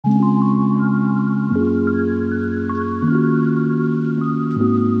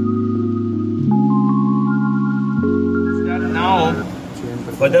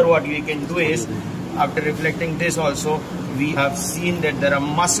Further, what we can do is, after reflecting this also, we have seen that there are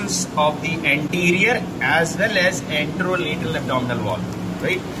muscles of the anterior as well as anterolateral abdominal wall,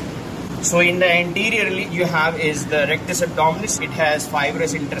 right? So in the anterior you have is the rectus abdominis. It has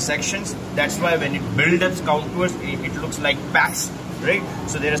fibrous intersections. That's why when it builds up outwards, it looks like packs, right?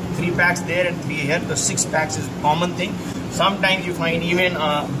 So there are 3 packs there and 3 here. The 6 packs is a common thing. Sometimes you find even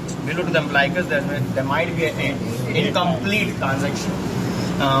below to the umbilicus there might be an incomplete transaction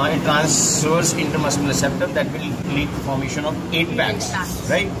in transverse intermuscular septum that will lead to formation of 8 packs,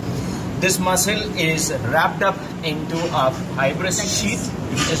 right? This muscle is wrapped up into a fibrous sheath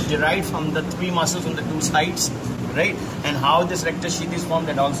which is derived from the 3 muscles on the 2 sides, right? And how this rectus sheath is formed,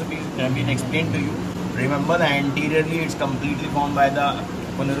 that also been explained to you. Remember, the anteriorly it's completely formed by the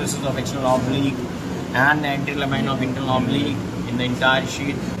aponeurosis of external oblique and the anterior lamina of internal oblique in the entire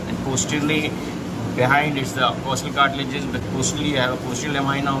sheath, and posteriorly behind it's the costal cartilages, but posteriorly you have a posterior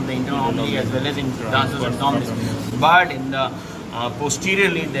lamina of the internal oblique as well as in transverse abdominis. But in the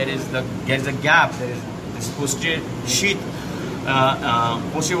posteriorly there is a gap. There is this posterior sheath.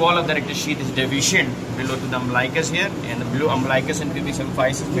 Posterior wall of the rectus sheath is deficient below to the umbilicus here, and the below umbilicus and pubic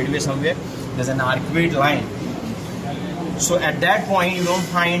symphysis midway somewhere there's an arcuate line. So at that point you don't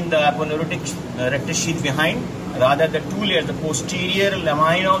find the aponeurotic rectus sheath behind. Rather, the 2 layers, the posterior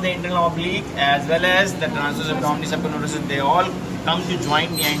lamina of the internal oblique as well as the transverse abdominis aponeurosis, they all come to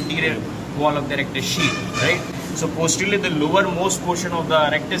join the anterior wall of the rectus sheath, right? So posteriorly, the lowermost portion of the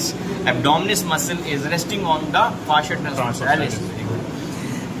rectus abdominis muscle is resting on the fascia transversalis.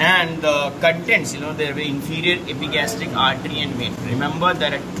 And the contents, there are inferior epigastric artery and vein. Remember,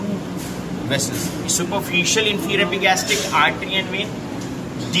 there are 2 vessels: superficial inferior epigastric artery and vein,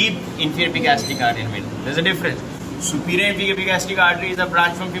 deep inferior epigastric artery and vein. There's a difference. Superior inferior epigastric artery is a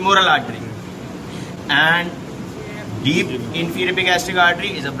branch from femoral artery, and deep inferior epigastric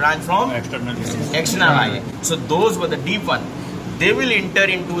artery is a branch from external eye. So those were the deep one. They will enter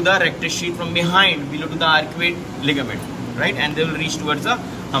into the rectus sheath from behind below to the arcuate ligament, right? And they will reach towards the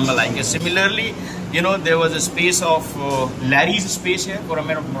umbilicus. Similarly, there was a space of Larry's space here,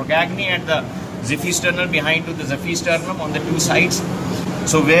 Foramen of Morgagni at the xiphisternal behind to the xiphisternum on the 2 sides.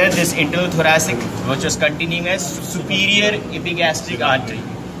 So where this internal thoracic was just continuing as superior epigastric artery.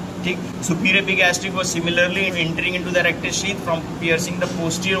 Superior epigastric was similarly entering into the rectus sheath from piercing the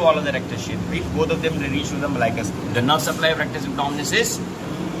posterior wall of the rectus sheath. Right? Both of them reach to the umbilicus. The nerve supply of rectus abdominis is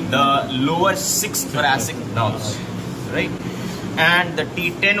the lower 6 thoracic nerves, right? And the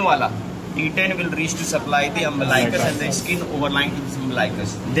T10 wala, T10 will reach to supply the umbilicus and the skin overlying to this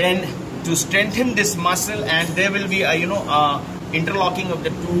umbilicus. Then to strengthen this muscle, and there will be a interlocking of the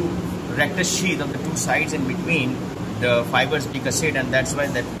 2 rectus sheath of the 2 sides in between. The fibers decussate, and that's why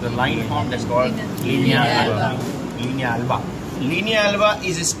the line formed that's called linea alba. Linea alba. Linea alba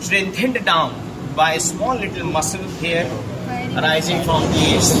is strengthened down by a small little muscle here arising from the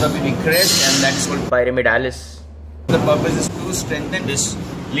suprapubic crest, and that's called Pyramidalis. The purpose is to strengthen this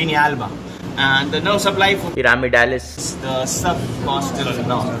linea alba. And the nerve supply for Pyramidalis, the subcostal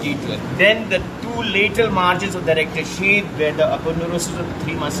nerve, T12. Then the 2 lateral margins of the rectus sheath, where the aponeurosis of the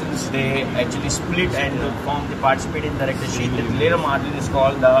 3 muscles, they actually split and participate in the rectus sheath. The lateral margin is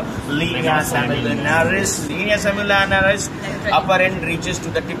called the Linea semilunaris. Linea semilunaris, upper end reaches to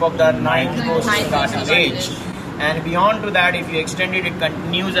the tip of the 9th costal cartilage. And beyond to that, if you extend it, it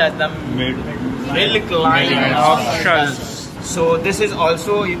continues as the milk line of Schultz. So this is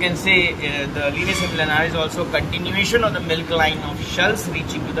also, you can say, the Linea semilunaris is also a continuation of the milk line of Schultz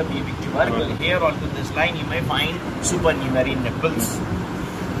reaching to the pubic tubercle. Here onto this line you may find supernumerary nipples.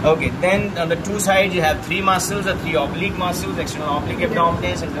 Okay, then on the 2 sides you have 3 muscles, the 3 oblique muscles: external oblique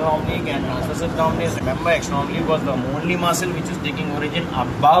abdominis, internal oblique and transverse abdominis. Remember, external oblique was the only muscle which is taking origin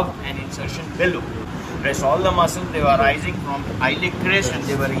above and insertion below. Rest all the muscles, they were rising from iliac crest and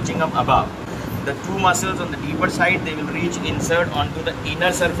they were reaching up above. The 2 muscles on the deeper side, they will reach insert onto the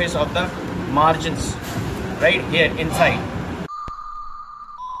inner surface of the margins, right here inside.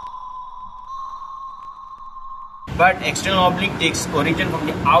 But external oblique takes origin from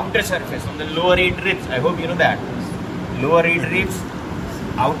the outer surface, from the lower 8 ribs. I hope you know that. Lower 8 ribs,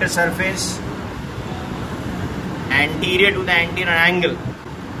 outer surface, anterior to the anterior angle,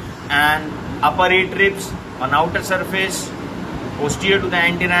 and upper 8 ribs on outer surface, posterior to the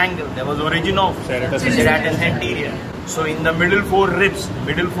anterior angle. There was origin of serratus anterior. So in the middle 4 ribs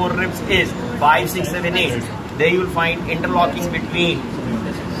is 5, 6, 7, 8. There you will find interlocking between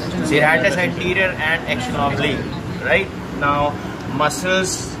serratus anterior and external oblique. Right now,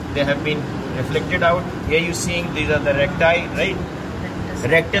 muscles, they have been reflected out. Here you seeing these are the recti, right?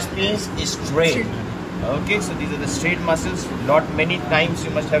 Rectus means straight. Okay, so these are the straight muscles. Not many times you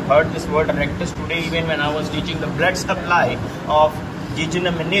must have heard this word rectus. Today, even when I was teaching the blood supply of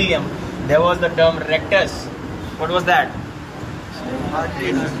jejunum and ileum, there was the term rectus. What was that?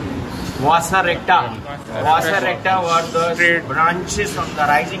 Vasa recta. Vasa recta were the branches from the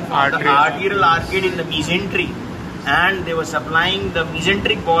rising from the arterial arcade in the mesentery, and they were supplying the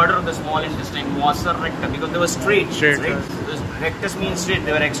mesenteric border of the small intestine. Vasa recta, because they were straight. Right? Rectus means straight.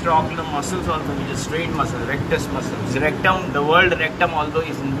 There were extraocular muscles also, which is straight muscles, rectus muscles. Rectum, the word rectum although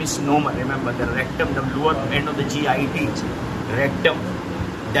is a misnomer. Remember, the rectum, the lower end of the GIT, rectum,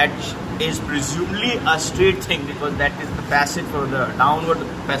 that is presumably a straight thing because that is the passage for the downward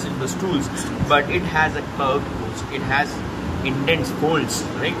passage of the stools, but it has a curved course. It has indents, folds,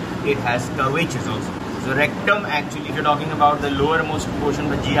 right? It has curvatures also. So rectum, actually, if you're talking about the lowermost portion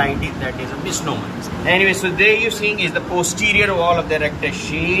of the GIT, that is a misnomer. Anyway, so there you're seeing is the posterior wall of the rectus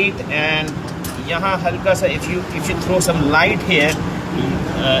sheath, and yahan halka sa, if you throw some light here,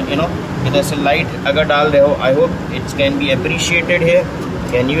 you know, with some light agar dal rahe ho, I hope it can be appreciated here.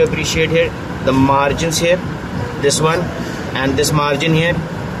 Can you appreciate here the margins here, this one and this margin here?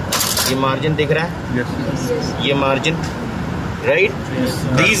 Ye margin dikh raha hai? Yes. Ye margin, right? Yes.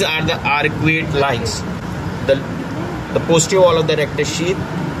 These are the arcuate lines. The posterior wall of the rectus sheath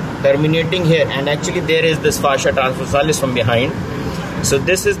terminating here, and actually there is this fascia transversalis from behind. So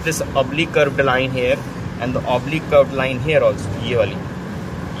this is this oblique curved line here, and the oblique curved line here also. Ye wali.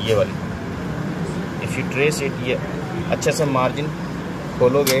 If you trace it, ये अच्छा सा margin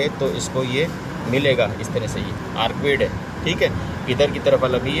खोलोगे तो इसको ये मिलेगा इस तरह से. ये आर्कुएट है, ठीक है. इधर की तरफ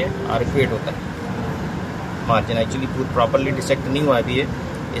वाला भी ये आर्कुएट होता है. मार्जिन एक्चुअली प्रॉपर्ली डिसेक्ट नहीं हुआ अभी. ये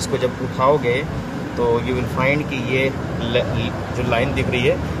इसको जब उठाओगे तो यू विल फाइंड कि ये जो लाइन दिख रही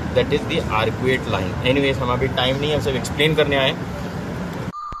है that is the arcuate line. Anyways, हम अभी टाइम नहीं है, हम सब एक्सप्लेन करने आए.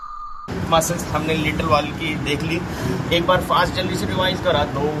 मसल्स हमने लिटल वाल की देख ली. एक बार फास्ट जल्दी से रिवाइज करा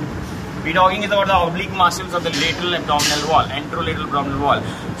तो we're talking about the oblique muscles of the lateral abdominal wall, anterolateral abdominal wall.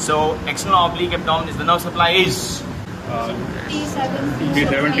 So external oblique abdominis, the nerve supply is T7,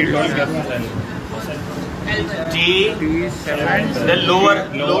 the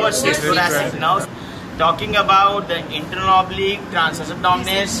lower six thoracic. Now talking about the internal oblique transverse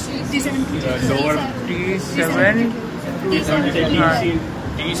abdominis, lower T7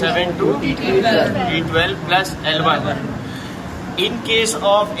 to T12 plus L1. In case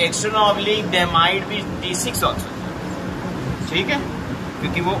of external oblique, there might be T6 also. ठीक है,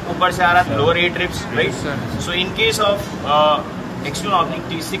 क्योंकि वो ऊपर से आ रहा है, lower 8 ribs, right? So in case of external oblique,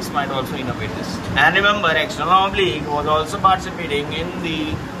 T6 might also innervate this. And remember, external oblique was also participating in the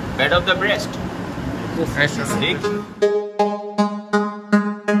bed of the breast.